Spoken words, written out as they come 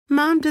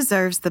Mom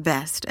deserves the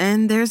best,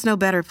 and there's no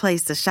better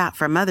place to shop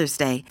for Mother's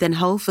Day than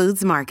Whole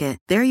Foods Market.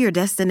 They're your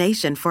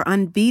destination for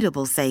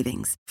unbeatable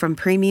savings, from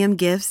premium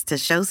gifts to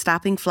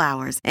show-stopping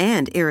flowers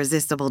and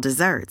irresistible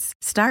desserts.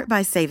 Start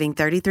by saving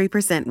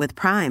 33% with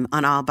Prime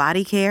on all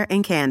body care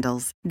and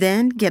candles.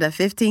 Then get a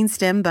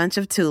 15-stem bunch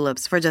of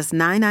tulips for just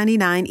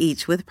 $9.99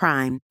 each with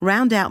Prime.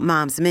 Round out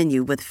Mom's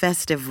menu with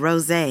festive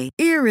rosé,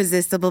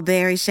 irresistible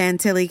berry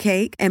chantilly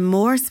cake, and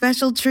more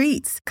special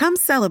treats. Come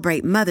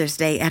celebrate Mother's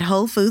Day at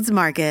Whole Foods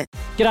Market.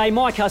 G'day,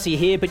 Mike Hussey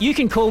here, but you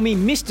can call me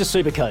Mr.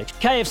 Supercoach.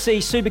 KFC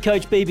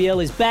Supercoach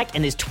BBL is back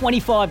and there's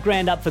 25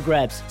 grand up for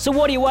grabs. So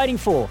what are you waiting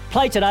for?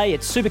 Play today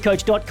at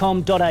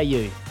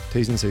supercoach.com.au.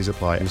 T's and C's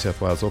apply. New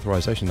South Wales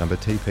authorisation number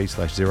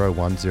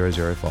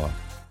TP/01005.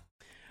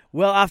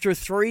 Well, after a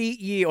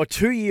 3-year or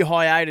 2-year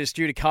hiatus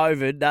due to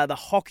COVID, the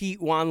Hockey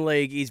One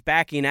League is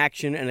back in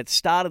action, and it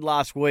started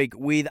last week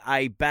with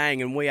a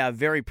bang, and we are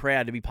very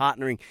proud to be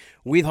partnering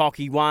with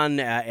Hockey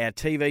One. Our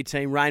TV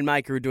team,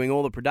 Rainmaker, are doing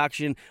all the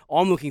production.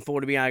 I'm looking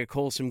forward to being able to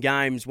call some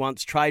games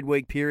once trade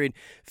week period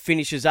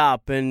finishes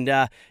up, and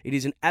it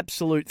is an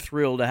absolute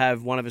thrill to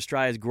have one of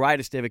Australia's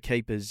greatest ever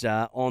keepers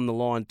on the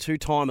line.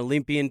 Two-time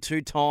Olympian,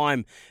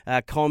 two-time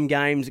Com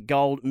Games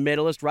gold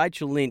medalist,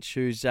 Rachael Lynch,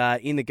 who's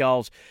in the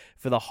goals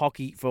for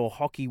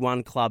Hockey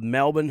One Club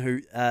Melbourne, who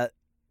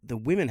the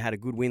women had a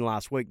good win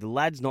last week. The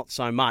lads not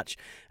so much.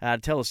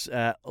 Tell us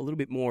a little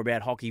bit more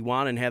about Hockey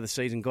One and how the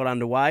season got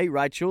underway.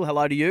 Rachael,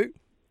 hello to you.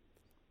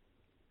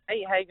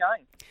 Hey, how you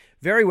going?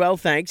 Very well,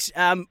 thanks.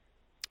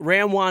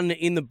 Round one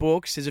in the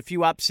books. There's a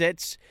few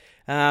upsets.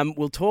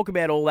 We'll talk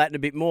about all that in a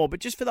bit more. But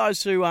just for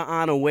those who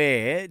aren't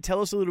aware,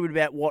 tell us a little bit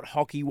about what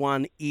Hockey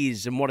One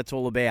is and what it's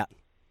all about.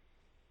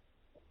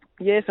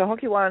 Yeah, so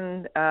Hockey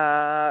One,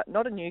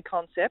 not a new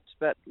concept,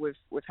 but we've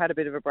had a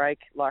bit of a break,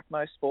 like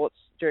most sports,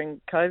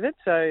 during COVID.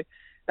 So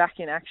back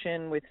in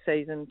action with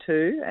season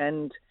 2,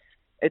 and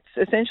it's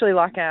essentially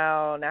like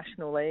our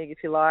national league, if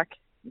you like.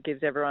 It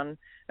gives everyone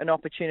an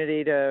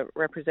opportunity to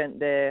represent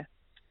their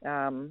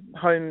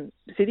home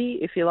city,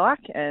 if you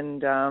like.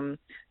 And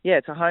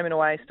it's a home and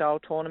away style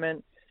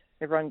tournament.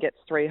 Everyone gets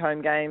 3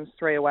 home games,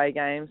 3 away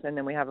games, and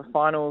then we have a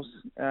finals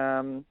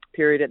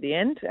period at the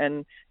end.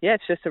 And yeah,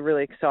 it's just a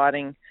really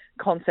exciting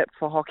concept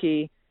for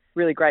hockey,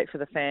 really great for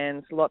the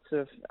fans, lots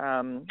of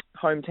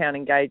hometown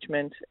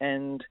engagement,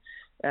 and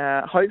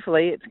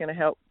hopefully it's going to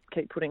help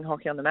keep putting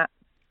hockey on the map.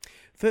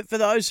 For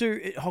those who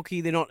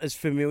hockey they're not as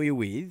familiar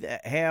with,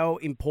 how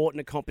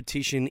important a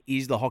competition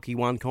is the Hockey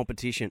One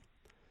competition?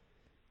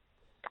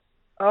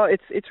 Oh,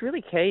 it's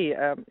really key.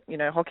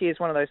 Hockey is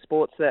one of those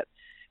sports that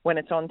when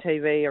it's on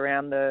TV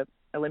around the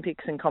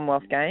Olympics and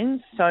Commonwealth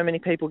Games, so many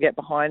people get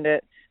behind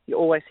it. You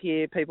always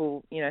hear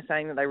people,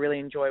 saying that they really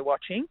enjoy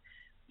watching.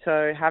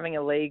 So having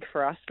a league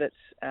for us that's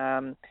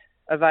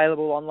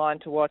available online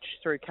to watch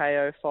through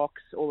KO,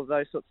 Fox, all of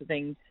those sorts of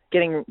things,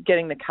 getting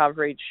the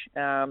coverage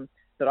that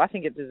I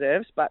think it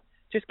deserves, but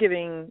just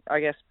giving, I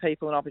guess,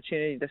 people an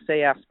opportunity to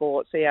see our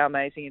sport, see how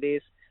amazing it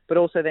is, but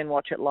also then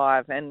watch it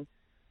live. And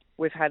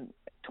we've had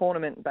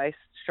tournament-based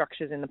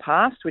structures in the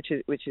past, which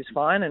is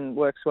fine and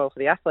works well for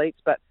the athletes,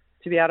 but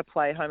to be able to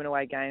play home and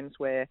away games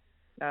where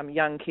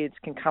young kids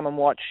can come and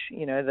watch,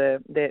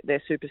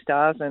 their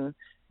superstars and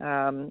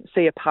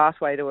see a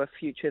pathway to a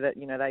future that,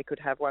 they could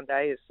have one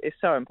day is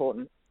so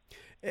important.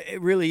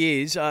 It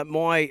really is.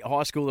 My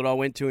high school that I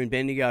went to in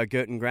Bendigo,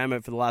 Girton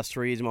Grammar, for the last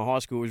 3 years of my high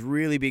school was a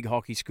really big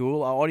hockey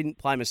school. I didn't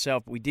play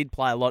myself, but we did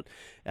play a lot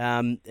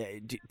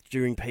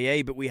during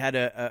PE, but we had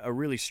a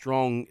really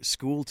strong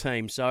school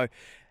team. So,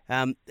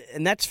 and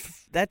that's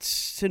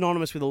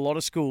synonymous with a lot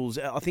of schools.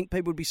 I think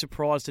people would be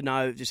surprised to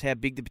know just how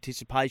big the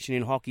participation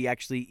in hockey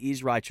actually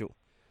is, Rachael.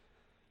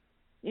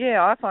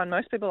 Yeah, I find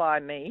most people I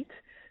meet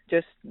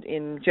just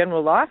in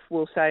general life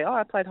will say,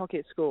 I played hockey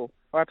at school,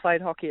 or I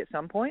played hockey at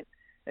some point.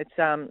 It's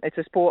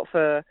a sport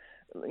for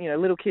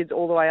little kids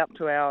all the way up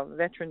to our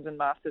veterans and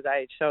masters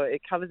age, so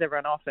it covers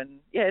everyone off,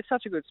 and yeah, it's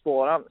such a good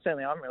sport. I'm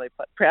really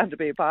proud to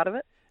be a part of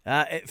it.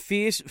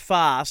 Fierce,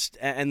 fast,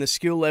 and the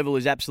skill level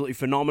is absolutely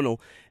phenomenal.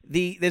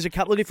 There's a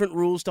couple of different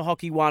rules to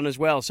Hockey One as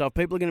well. So if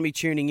people are going to be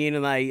tuning in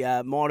and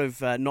they might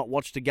have not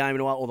watched a game in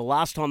a while, or the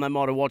last time they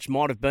might have watched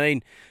might have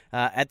been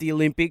at the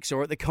Olympics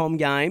or at the Com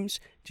Games,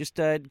 just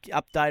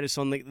update us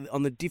on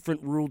the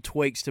different rule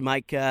tweaks to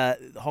make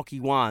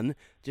Hockey One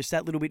just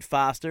that little bit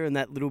faster and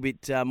that little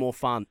bit more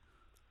fun.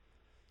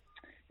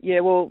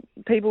 Yeah, well,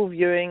 people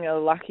viewing are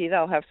lucky.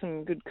 They'll have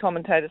some good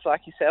commentators like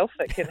yourself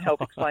that can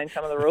help explain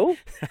some of the rules.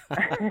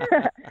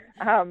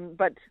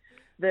 But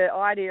the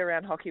idea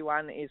around Hockey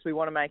One is we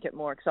want to make it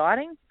more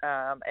exciting,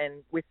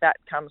 and with that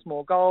comes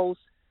more goals,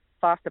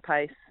 faster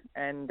pace,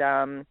 and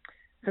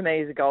for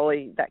me as a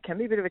goalie, that can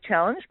be a bit of a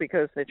challenge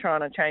because they're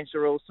trying to change the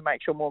rules to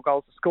make sure more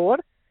goals are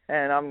scored,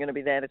 and I'm going to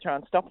be there to try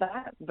and stop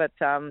that. But,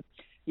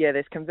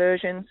 there's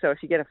conversion. So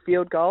if you get a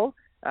field goal,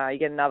 you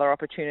get another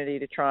opportunity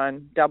to try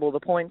and double the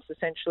points,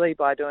 essentially,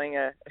 by doing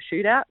a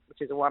shootout,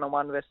 which is a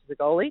one-on-one versus a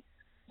goalie.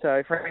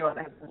 So for anyone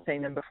that hasn't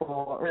seen them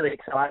before, really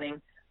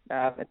exciting.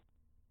 It's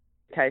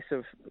a case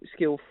of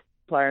skill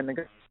player in the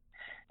goal.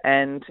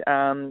 And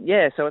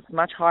so it's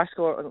much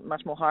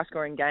more high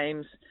scoring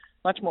games,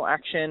 much more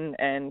action,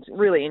 and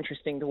really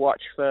interesting to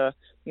watch for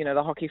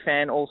the hockey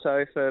fan,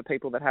 also for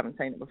people that haven't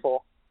seen it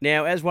before.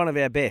 Now, as one of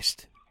our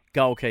best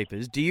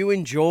goalkeepers, do you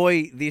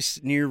enjoy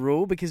this new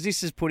rule? Because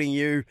this is putting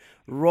you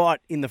right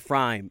in the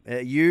frame.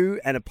 You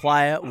and a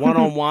player,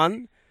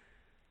 one-on-one,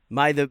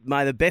 may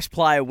the best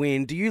player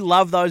win. Do you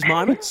love those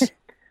moments?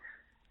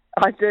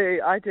 I do,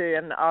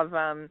 and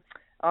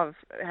I've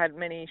had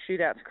many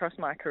shootouts across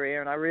my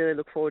career, and I really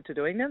look forward to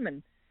doing them,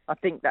 and I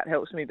think that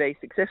helps me be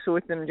successful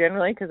with them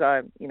generally because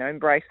I,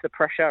 embrace the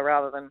pressure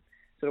rather than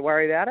sort of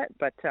worry about it.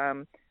 But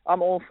I'm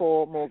all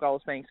for more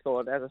goals being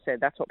scored. As I said,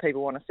 that's what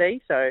people want to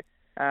see. So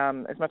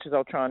as much as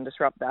I'll try and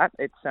disrupt that,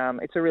 it's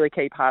a really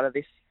key part of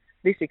this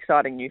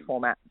exciting new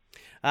format.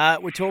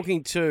 We're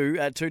talking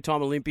to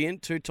two-time Olympian,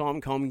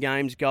 two-time Com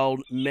Games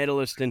gold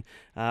medalist, and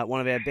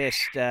one of our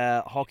best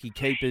hockey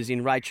keepers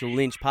in Rachael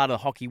Lynch, part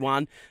of Hockey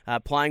One,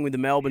 playing with the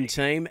Melbourne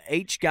team.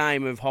 Each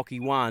game of Hockey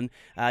One,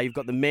 you've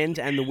got the men's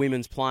and the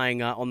women's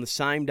playing on the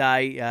same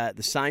day,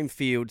 the same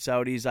field,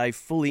 so it is a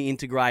fully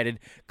integrated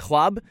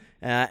club,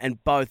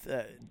 and both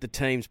the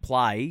teams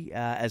play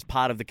as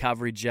part of the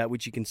coverage,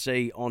 which you can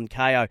see on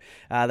KO.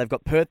 They've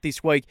got Perth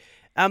this week.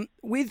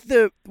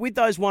 With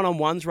those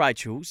one-on-ones,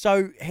 Rachael,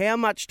 so how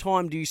much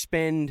time do you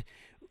spend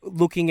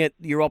looking at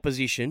your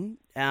opposition,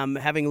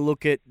 having a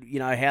look at,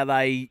 how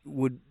they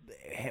would,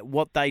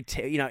 what they,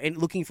 and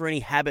looking for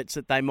any habits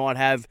that they might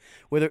have,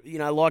 whether,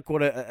 like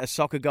what a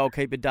soccer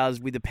goalkeeper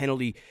does with a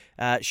penalty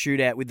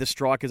shootout with the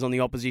strikers on the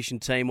opposition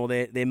team or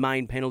their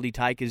main penalty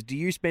takers? Do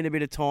you spend a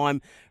bit of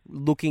time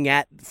looking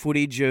at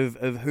footage of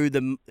who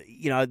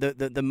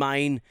the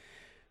main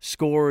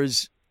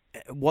scorers,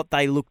 what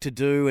they look to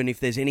do, and if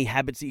there's any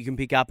habits that you can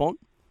pick up on?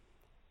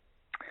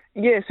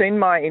 Yeah, so in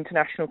my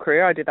international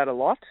career, I did that a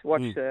lot,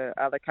 watch the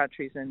other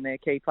countries and their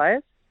key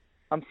players.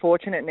 I'm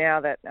fortunate now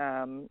that,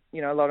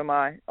 a lot of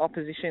my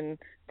opposition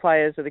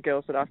players are the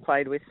girls that I've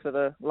played with for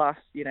the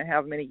last,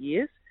 however many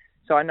years.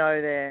 So I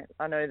know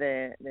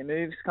their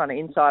moves kind of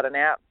inside and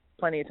out,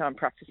 plenty of time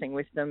practicing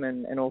with them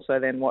and also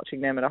then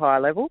watching them at a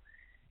higher level.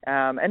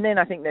 And then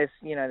I think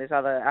there's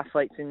other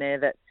athletes in there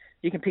that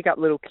you can pick up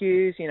little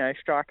cues.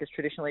 Strikers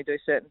traditionally do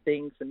certain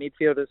things. The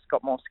midfielders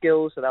got more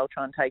skills, so they'll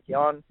try and take you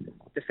on.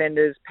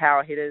 Defenders,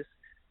 power hitters,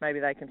 maybe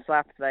they can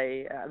slap.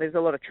 There's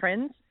a lot of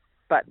trends.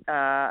 But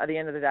at the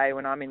end of the day,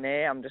 when I'm in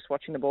there, I'm just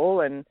watching the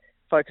ball and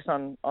focus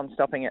on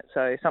stopping it.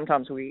 So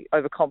sometimes we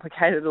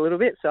overcomplicate it a little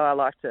bit, so I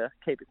like to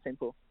keep it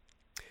simple.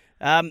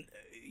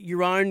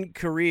 Your own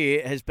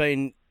career has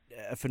been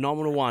a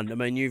phenomenal one. I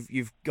mean,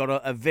 you've got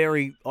a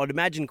very, I'd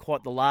imagine,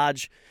 quite the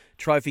large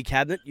trophy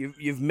cabinet.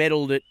 You've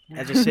medalled it,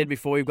 as I said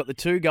before. You've got the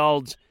 2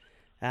 golds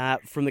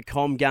from the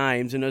Com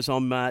Games, and as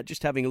I'm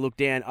just having a look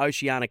down,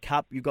 Oceania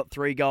Cup, you've got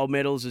 3 gold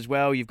medals as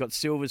well. You've got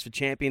silvers for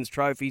Champions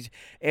Trophies,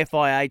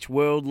 FIH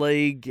World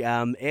League,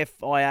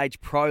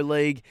 FIH Pro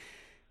League.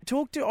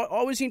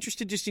 I was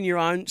interested just in your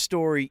own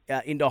story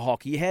into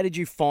hockey. How did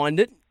you find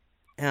it,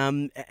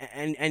 and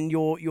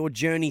your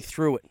journey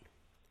through it?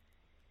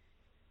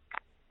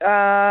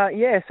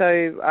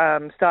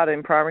 Started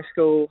in primary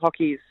school.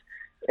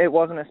 It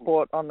wasn't a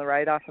sport on the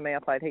radar for me. I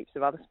played heaps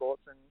of other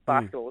sports, and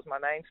basketball was my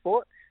main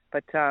sport.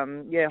 But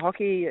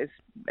hockey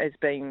has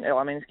been,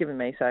 it's given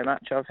me so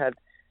much. I've had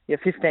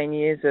 15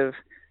 years of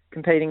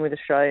competing with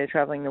Australia,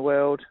 travelling the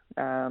world,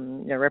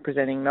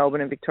 representing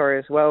Melbourne and Victoria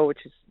as well,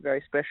 which is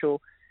very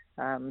special.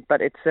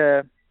 But it's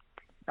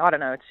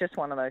it's just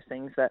one of those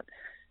things that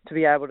to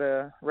be able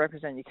to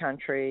represent your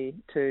country,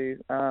 to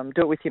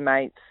do it with your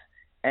mates,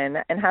 and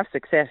have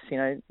success.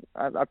 I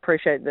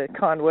appreciate the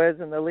kind words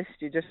and the list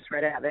you just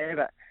read out there,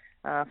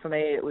 but for me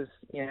it was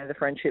the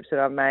friendships that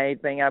I've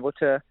made, being able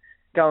to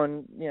go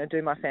and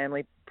do my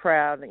family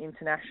proud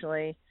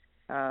internationally,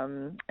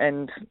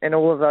 and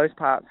all of those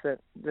parts that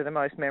are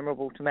most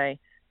memorable to me.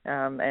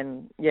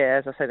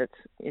 As I said,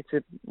 it's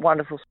a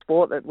wonderful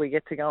sport that we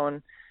get to go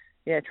and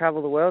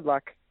travel the world.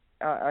 Like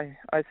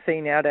I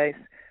see nowadays,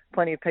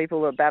 plenty of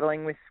people are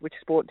battling with which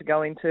sport to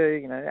go into.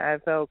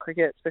 AFL,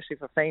 cricket, especially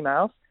for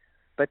females.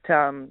 But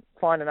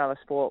find another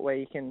sport where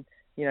you can,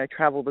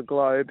 travel the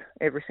globe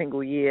every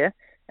single year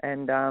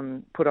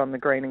and put on the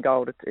green and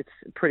gold. It's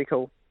pretty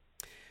cool.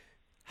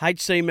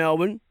 HC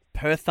Melbourne,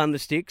 Perth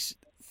Thundersticks,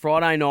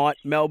 Friday night,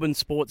 Melbourne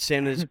Sports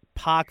Centre's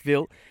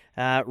Parkville,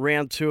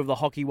 round 2 of the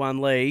Hockey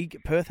One League.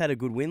 Perth had a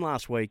good win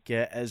last week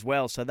as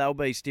well, so they'll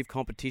be stiff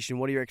competition.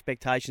 What are your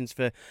expectations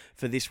for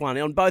this one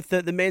on both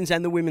the men's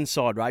and the women's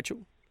side, Rachael?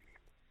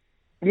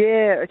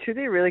 Yeah, it should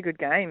be a really good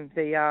game.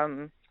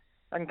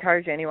 I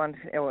encourage anyone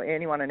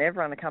and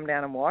everyone to come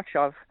down and watch.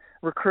 I've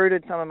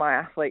recruited some of my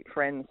athlete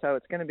friends, so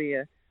it's going to be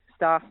a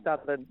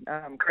star-studded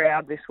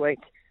crowd this week.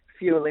 A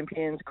few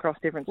Olympians across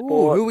different sports.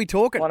 Ooh, who are we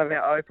talking? One of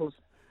our opals.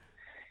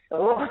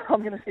 Oh,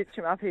 I'm going to stitch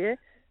him up here.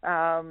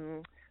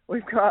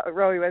 We've got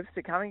Rowie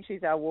Webster coming.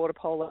 She's our water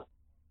polo.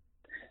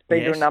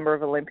 Been to a number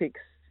of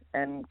Olympics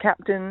and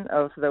captain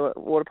of the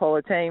water polo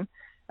team.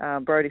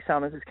 Brodie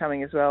Summers is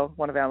coming as well,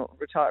 one of our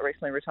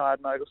recently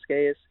retired mogul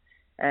skiers.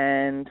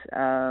 And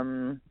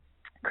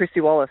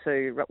Christy Wallace,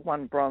 who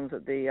won bronze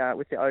at the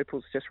with the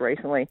Opals just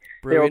recently.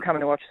 Brilliant. They're all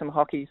coming to watch some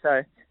hockey,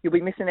 so you'll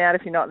be missing out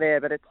if you're not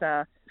there. But it's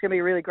going to be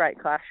a really great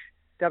clash.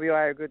 WA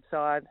are a good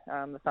side,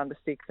 the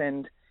Thundersticks,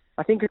 and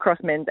I think across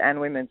men's and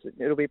women's,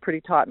 it'll be a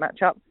pretty tight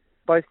matchup.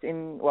 Both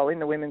in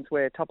the women's,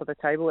 we're top of the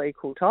table,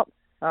 equal top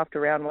after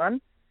round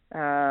one.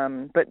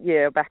 But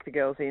yeah, back the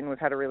girls in. We've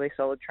had a really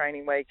solid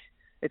training week.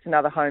 It's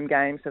another home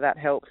game, so that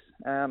helps.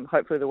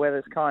 Hopefully the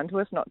weather's kind to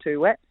us, not too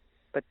wet.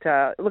 But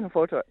looking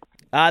forward to it.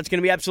 It's going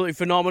to be absolutely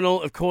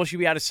phenomenal. Of course, you'll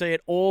be able to see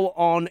it all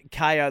on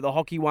KO, the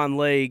Hockey One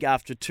League.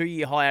 After a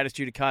 2-year hiatus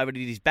due to COVID,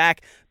 it is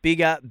back,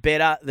 bigger,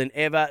 better than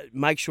ever.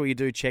 Make sure you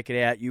do check it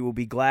out. You will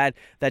be glad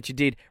that you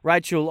did.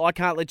 Rachel, I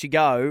can't let you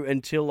go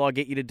until I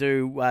get you to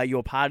do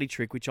your party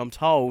trick, which I'm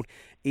told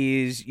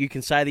is you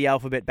can say the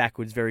alphabet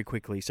backwards very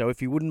quickly. So if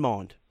you wouldn't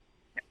mind.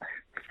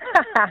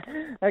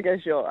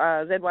 Okay, sure.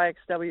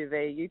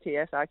 ZYXWV,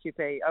 UTS,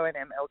 RQP,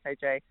 ONM,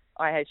 LKJ,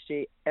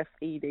 IHG,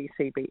 FED,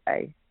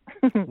 CBA.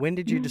 When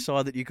did you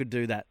decide that you could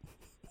do that?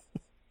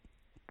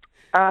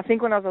 I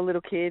think when I was a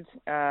little kid,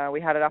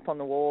 we had it up on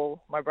the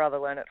wall. My brother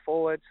learned it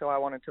forward, so I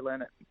wanted to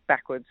learn it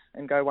backwards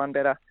and go one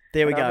better.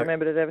 There we go. I've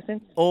remembered it ever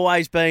since.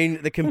 Always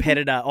been the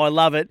competitor. I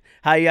love it.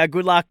 Hey,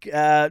 good luck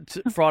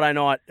Friday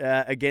night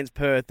against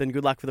Perth, and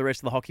good luck for the rest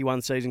of the Hockey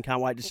One season.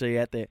 Can't wait to see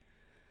you out there.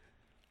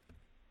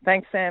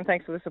 Thanks, Sam.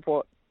 Thanks for the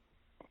support.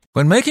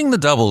 When making the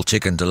double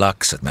chicken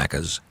deluxe at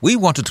Macca's, we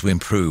wanted to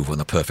improve on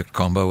the perfect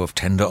combo of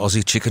tender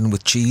Aussie chicken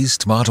with cheese,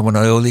 tomato and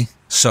aioli.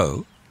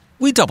 So,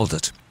 we doubled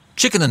it.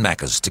 Chicken and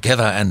Macca's,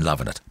 together and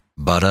loving it.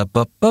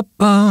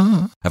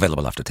 Ba-da-ba-ba-ba.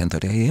 Available after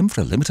 10:30 a.m.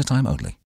 for a limited time only.